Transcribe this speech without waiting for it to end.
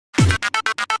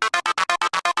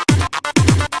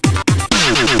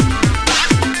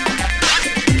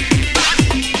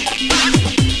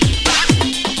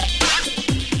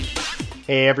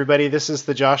Hey everybody, this is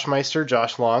the Josh Meister,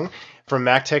 Josh Long from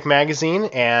MacTech Magazine,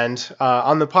 and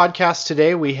on the podcast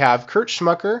today we have Kurt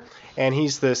Schmucker, and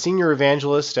he's the Senior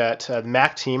Evangelist at the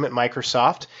Mac team at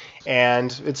Microsoft,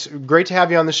 and it's great to have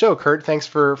you on the show, Kurt. Thanks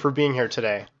for being here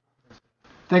today.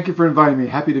 Thank you for inviting me.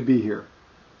 Happy to be here.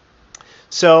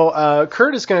 So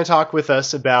Kurt is going to talk with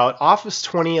us about Office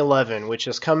 2011, which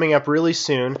is coming up really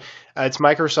soon. It's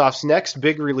Microsoft's next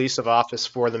big release of Office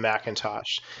for the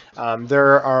Macintosh.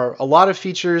 There are a lot of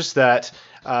features that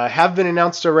have been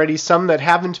announced already, some that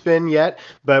haven't been yet,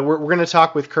 but we're going to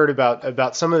talk with Kurt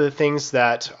about some of the things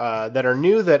that are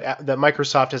new that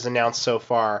Microsoft has announced so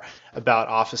far about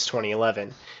Office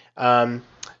 2011.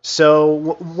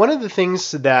 So one of the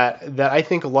things that I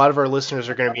think a lot of our listeners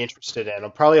are going to be interested in,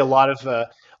 and probably a lot of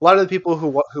the people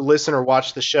who listen or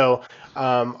watch the show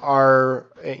are,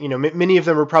 many of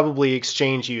them are probably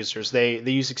Exchange users. They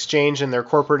use Exchange in their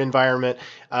corporate environment.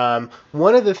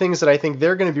 One of the things that I think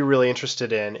they're going to be really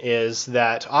interested in is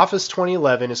that Office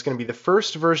 2011 is going to be the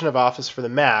first version of Office for the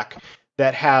Mac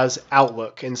that has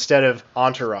Outlook instead of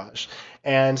Entourage.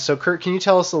 And so, Kurt, can you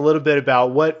tell us a little bit about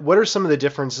what are some of the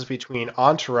differences between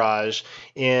Entourage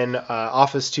in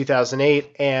Office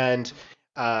 2008 and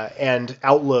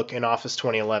Outlook in Office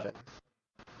 2011?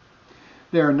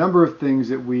 There are a number of things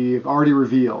that we've already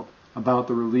revealed about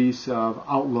the release of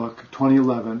Outlook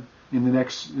 2011 in the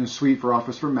next suite for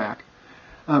Office for Mac.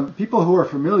 People who are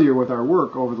familiar with our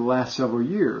work over the last several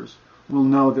years will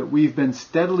know that we've been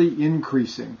steadily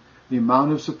increasing the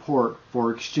amount of support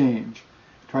for Exchange,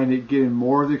 trying to get in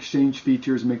more of the Exchange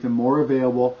features and make them more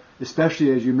available,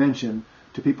 especially, as you mentioned,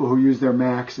 to people who use their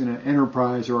Macs in an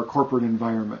enterprise or a corporate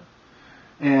environment.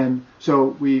 And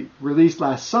so we released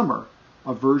last summer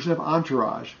a version of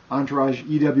Entourage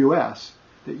EWS,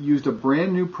 that used a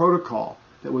brand new protocol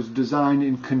that was designed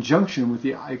in conjunction with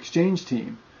the Exchange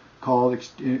team called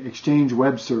Exchange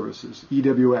Web Services,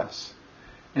 EWS.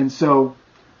 And so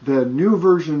the new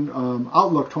version,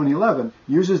 Outlook 2011,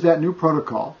 uses that new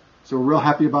protocol. So we're real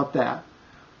happy about that.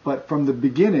 But from the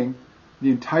beginning, the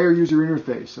entire user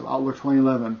interface of Outlook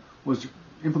 2011 was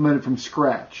implemented from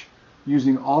scratch,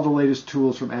 using all the latest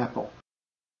tools from Apple.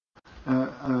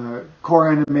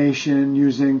 Core animation,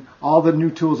 using all the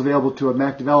new tools available to a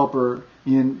Mac developer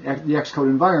in the Xcode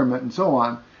environment and so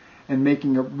on, and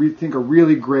making a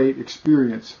really great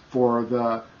experience for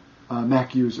the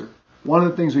Mac user. One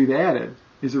of the things we've added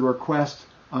is a request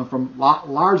from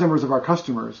large numbers of our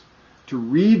customers to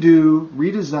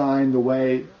redesign the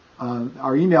way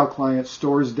our email client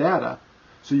stores data,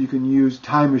 so you can use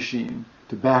Time Machine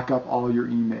to back up all your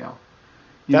email.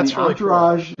 In the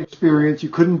Entourage experience, you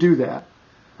couldn't do that,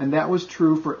 and that was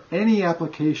true for any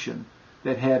application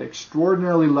that had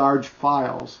extraordinarily large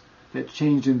files that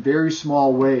changed in very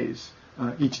small ways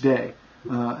each day.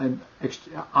 And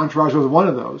Entourage was one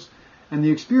of those, and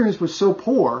the experience was so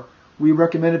poor, we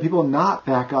recommended people not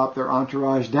back up their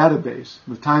Entourage database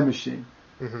with Time Machine.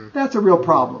 Mm-hmm. That's a real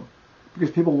problem,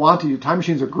 because people want to use Time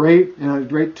Machine's a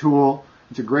great tool.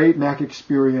 It's a great Mac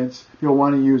experience. People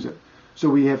want to use it. So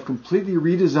we have completely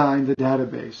redesigned the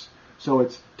database, so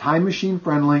it's Time Machine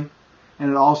friendly, and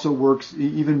it also works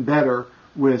even better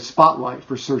with Spotlight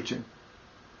for searching.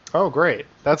 Oh, great!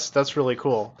 That's really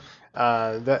cool.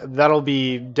 That'll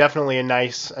be definitely a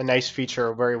nice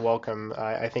feature, very welcome,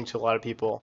 I think, to a lot of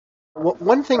people.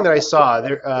 One thing that I saw,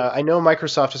 I know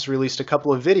Microsoft has released a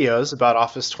couple of videos about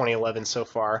Office 2011 so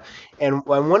far, and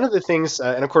one of the things,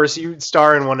 and of course you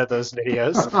star in one of those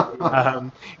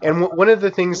videos, and one of the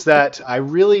things that I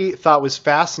really thought was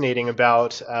fascinating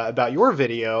about your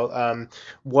video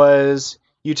was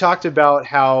you talked about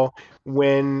how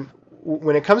when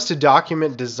it comes to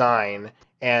document design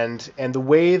and the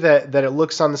way that it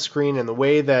looks on the screen and the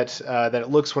way that it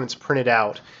looks when it's printed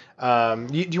out. Do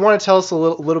you want to tell us a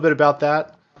little bit about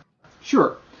that?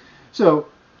 Sure. So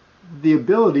the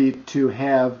ability to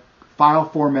have file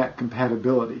format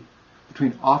compatibility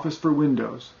between Office for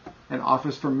Windows and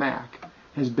Office for Mac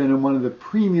has been one of the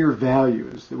premier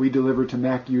values that we deliver to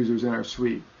Mac users in our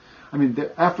suite. I mean,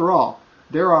 after all,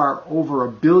 there are over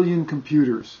 1 billion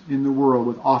computers in the world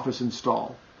with Office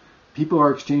installed. People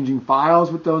are exchanging files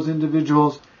with those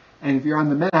individuals. And if you're on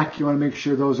the Mac, you want to make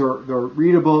sure those are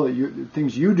readable,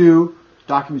 things you do,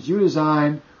 documents you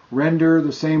design, render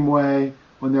the same way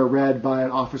when they're read by an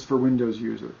Office for Windows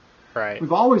user. Right.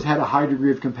 We've always had a high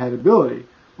degree of compatibility,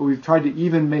 but we've tried to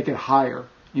even make it higher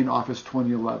in Office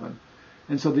 2011.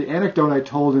 And so the anecdote I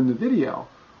told in the video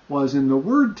was in the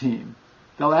Word team,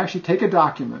 they'll actually take a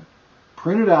document,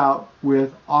 print it out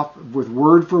with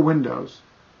Word for Windows,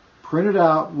 print it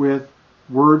out with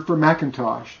Word for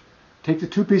Macintosh, take the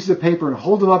two pieces of paper and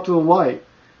hold them up to the light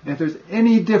And if there's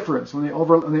any difference when they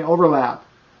overlap,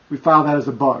 we file that as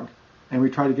a bug, and we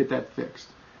try to get that fixed.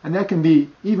 And that can be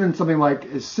even something like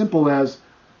as simple as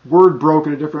a line broke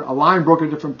at a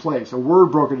different place, a word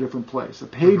broke at a different place, a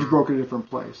page broke at a different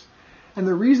place. And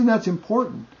the reason that's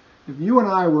important, if you and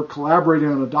I were collaborating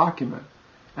on a document,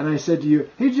 and I said to you,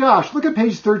 hey Josh, look at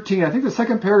page 13, I think the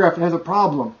second paragraph has a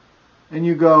problem. And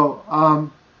you go,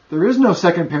 there is no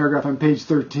second paragraph on page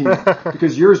 13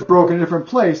 because yours broke in a different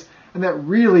place, and that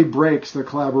really breaks the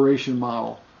collaboration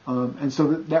model. And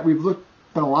so that we've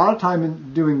spent a lot of time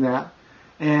in doing that,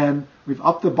 and we've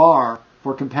upped the bar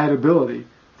for compatibility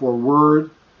for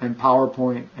Word and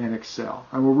PowerPoint and Excel.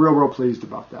 And we're real pleased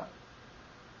about that.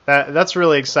 That's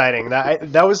really exciting.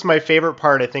 That was my favorite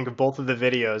part, I think, of both of the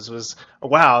videos was,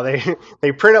 wow,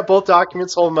 they print up both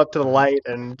documents, hold them up to the light,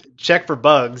 and check for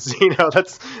bugs.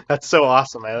 That's so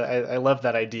awesome. I love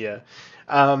that idea.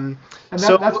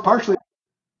 That's partially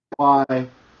why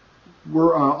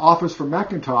Office for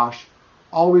Macintosh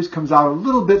always comes out a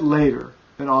little bit later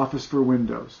than Office for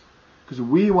Windows, because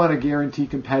we want to guarantee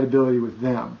compatibility with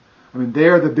them. I mean,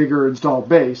 they're the bigger installed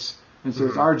base, and so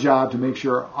it's our job to make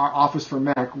sure our Office for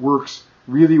Mac works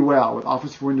really well with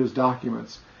Office for Windows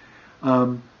documents.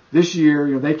 This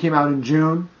year, they came out in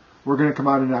June. We're going to come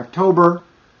out in October,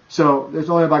 so there's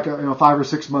only like a 5 or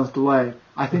 6 month delay.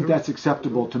 I think that's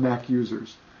acceptable to Mac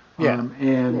users.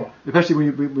 Especially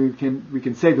when we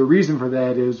can say the reason for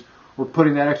that is we're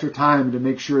putting that extra time to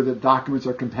make sure that documents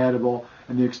are compatible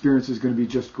and the experience is going to be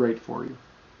just great for you.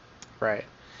 Right.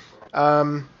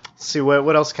 Let's see,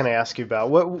 what else can I ask you about?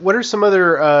 What are some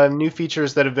other new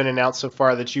features that have been announced so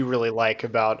far that you really like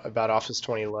about Office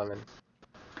 2011?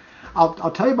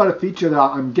 I'll tell you about a feature that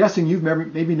I'm guessing you've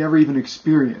maybe never even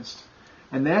experienced,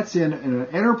 and that's in an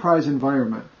enterprise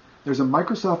environment. There's a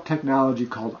Microsoft technology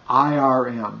called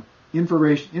IRM,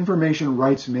 Information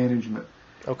Rights Management.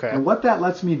 Okay. And what that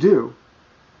lets me do,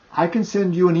 I can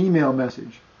send you an email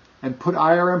message and put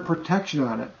IRM protection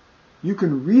on it. You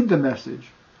can read the message,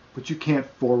 but you can't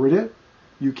forward it.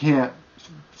 You can't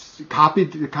copy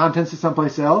the contents to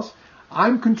someplace else.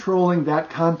 I'm controlling that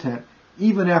content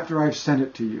even after I've sent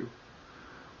it to you.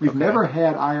 We've never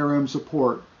had IRM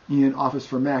support in Office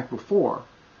for Mac before.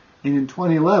 And in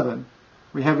 2011,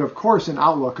 we have it, of course, in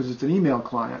Outlook because it's an email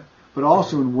client, but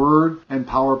also in Word and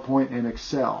PowerPoint and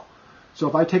Excel. So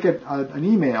if I take an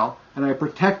email and I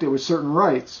protect it with certain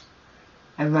rights,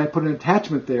 and then I put an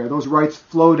attachment there, those rights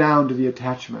flow down to the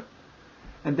attachment.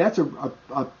 And that's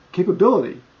a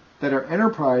capability that our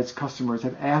enterprise customers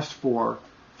have asked for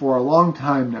a long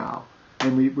time now.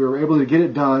 And we were able to get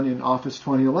it done in Office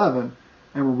 2011,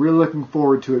 and we're really looking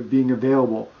forward to it being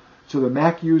available so the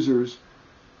Mac users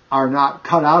are not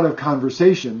cut out of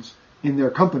conversations in their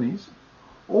companies,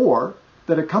 or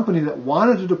that a company that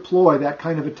wanted to deploy that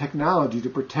kind of a technology to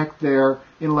protect their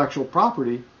intellectual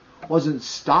property wasn't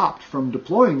stopped from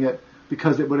deploying it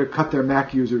because it would have cut their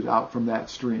Mac users out from that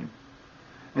stream.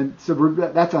 And so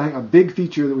that's, I think, a big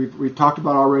feature that we've talked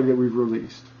about already that we've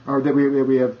released, or that we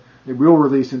will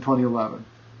release in 2011.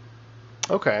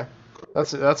 Okay,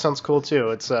 that sounds cool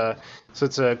too. It's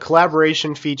a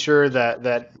collaboration feature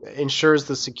that ensures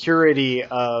the security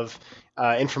of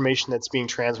information that's being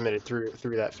transmitted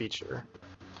through that feature.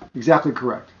 Exactly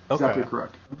correct. Okay. Exactly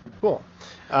correct. Cool.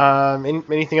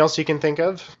 Anything else you can think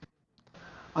of?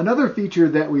 Another feature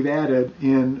that we've added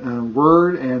in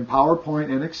Word and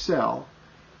PowerPoint and Excel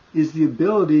is the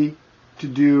ability to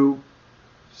do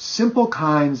simple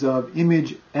kinds of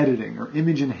image editing or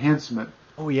image enhancement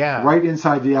right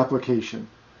inside the application.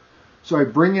 So I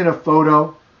bring in a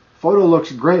photo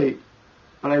looks great,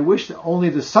 but I wish that only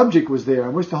the subject was there. I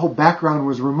wish the whole background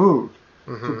was removed.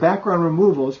 So background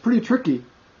removal is pretty tricky,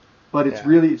 but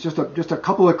it's just a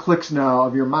couple of clicks now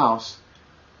of your mouse.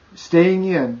 Staying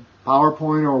in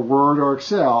PowerPoint or Word or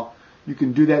Excel, you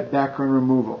can do that background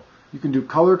removal. You can do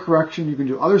color correction. You can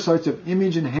do other sorts of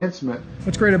image enhancement.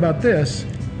 What's great about this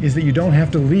is that you don't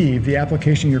have to leave the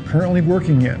application you're currently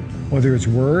working in, whether it's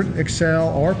Word,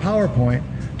 Excel, or PowerPoint,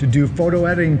 to do photo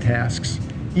editing tasks,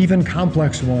 even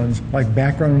complex ones like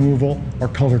background removal or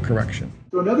color correction.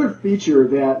 So another feature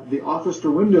that the Office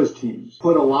for Windows teams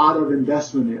put a lot of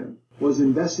investment in was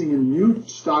investing in new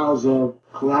styles of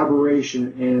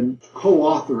collaboration and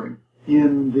co-authoring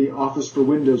in the Office for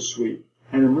Windows suite.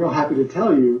 And I'm real happy to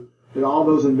tell you that all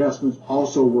those investments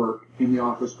also work in the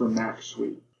Office for Mac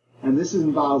suite. And this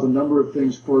involves a number of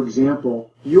things. For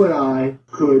example, you and I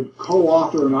could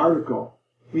co-author an article.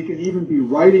 We can even be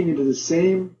writing into the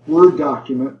same Word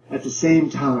document at the same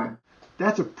time.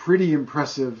 That's a pretty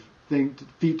impressive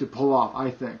feat to pull off,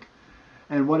 I think.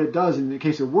 And what it does in the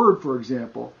case of Word, for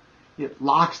example, it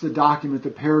locks the document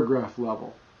at the paragraph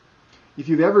level. if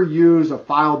you've ever used a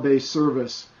file-based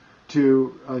service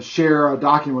to share a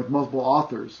document with multiple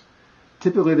authors,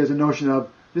 typically there's a notion of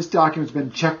this document's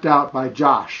been checked out by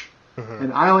Josh.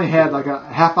 And I only had like a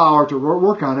half hour to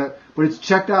work on it, but it's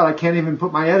checked out. I can't even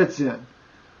put my edits in.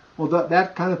 Well,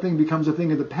 that kind of thing becomes a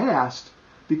thing of the past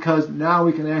because now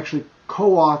we can actually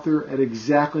co-author at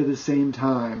exactly the same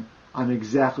time on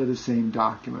exactly the same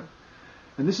document.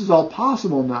 And this is all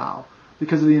possible now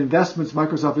because of the investments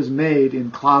Microsoft has made in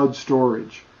cloud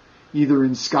storage, either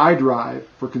in SkyDrive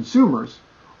for consumers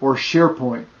or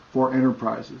SharePoint for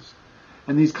enterprises.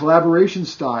 And these collaboration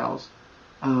styles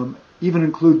even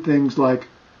include things like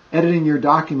editing your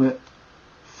document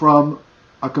from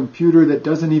a computer that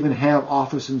doesn't even have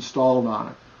Office installed on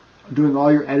it, doing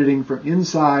all your editing from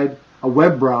inside a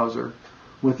web browser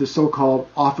with the so-called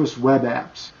Office web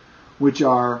apps, which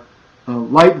are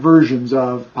light versions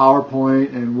of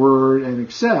PowerPoint and Word and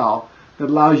Excel that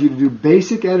allows you to do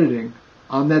basic editing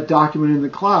on that document in the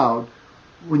cloud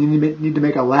when you need to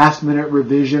make a last-minute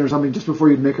revision or something just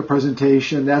before you make a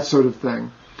presentation, that sort of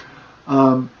thing.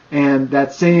 And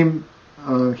that same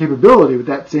capability with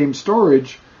that same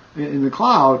storage in the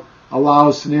cloud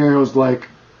allows scenarios like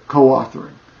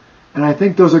co-authoring. And I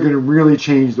think those are going to really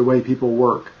change the way people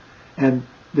work. And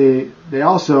they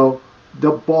also,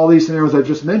 all these scenarios I've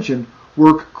just mentioned,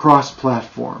 work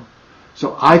cross-platform.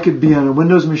 So I could be on a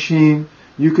Windows machine,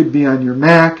 you could be on your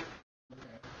Mac.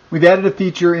 We've added a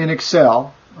feature in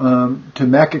Excel to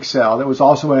Mac Excel that was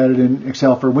also added in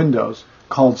Excel for Windows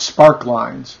called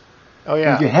Sparklines. Oh,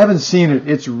 yeah. If you haven't seen it,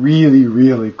 it's really,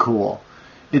 really cool.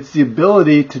 It's the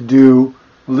ability to do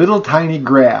little tiny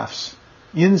graphs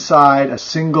inside a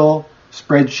single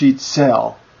spreadsheet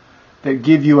cell that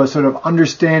give you a sort of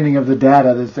understanding of the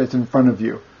data that's in front of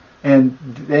you. And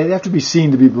they have to be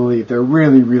seen to be believed. They're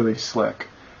really, really slick.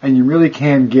 And you really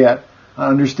can get an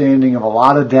understanding of a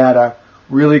lot of data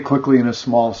really quickly in a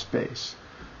small space.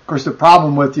 Of course, the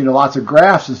problem with lots of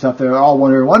graphs and stuff, they're all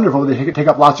very wonderful, but they take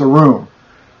up lots of room.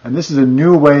 And this is a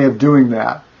new way of doing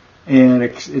that. And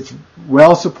it's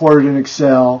well supported in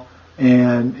Excel,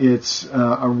 and it's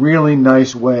a really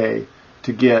nice way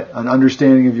to get an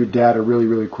understanding of your data really,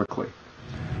 really quickly.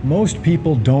 Most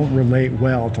people don't relate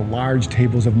well to large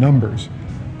tables of numbers,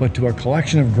 but to a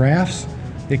collection of graphs,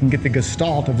 they can get the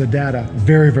gestalt of the data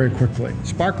very, very quickly.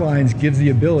 Sparklines gives the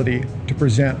ability to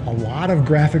present a lot of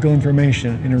graphical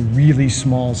information in a really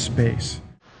small space.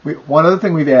 One other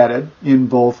thing we've added in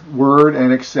both Word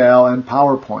and Excel and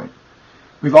PowerPoint,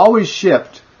 we've always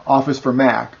shipped Office for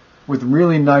Mac with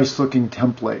really nice looking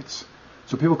templates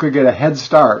so people could get a head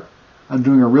start on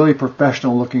doing a really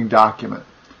professional looking document.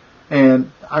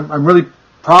 And I'm really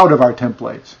proud of our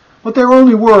templates, but there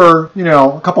only were,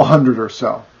 a couple hundred or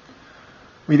so.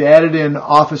 We've added in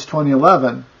Office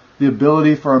 2011 the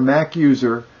ability for a Mac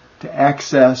user to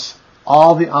access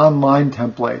all the online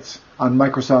templates on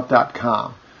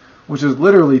Microsoft.com, which is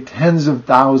literally tens of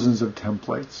thousands of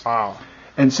templates. Wow.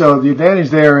 And so the advantage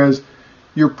there is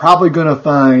you're probably going to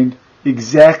find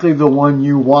exactly the one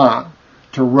you want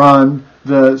to run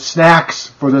the snacks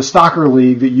for the soccer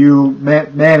league that you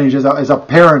manage as a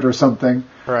parent or something,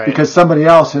 right, because somebody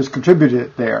else has contributed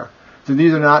it there. So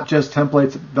these are not just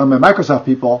templates done by Microsoft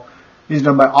people. These are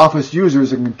done by Office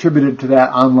users and contributed to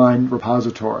that online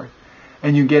repository.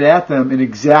 And you get at them in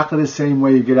exactly the same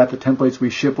way you get at the templates we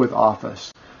ship with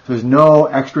Office. So there's no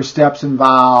extra steps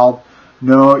involved.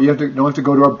 No, you don't have to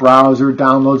go to a browser,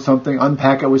 download something,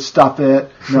 unpack it with Stuff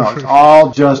It. No, it's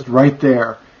all just right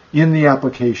there in the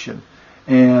application.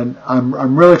 And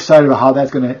I'm really excited about how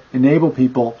that's going to enable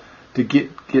people to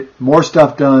get more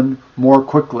stuff done more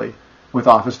quickly with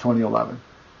Office 2011.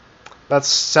 That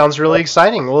sounds really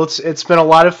exciting. Well, it's been a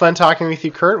lot of fun talking with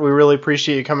you, Kurt. We really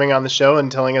appreciate you coming on the show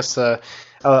and telling us a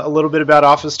little bit about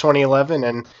Office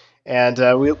 2011, and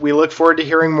we look forward to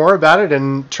hearing more about it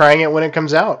and trying it when it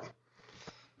comes out.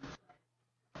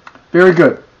 Very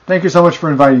good. Thank you so much for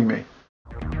inviting me.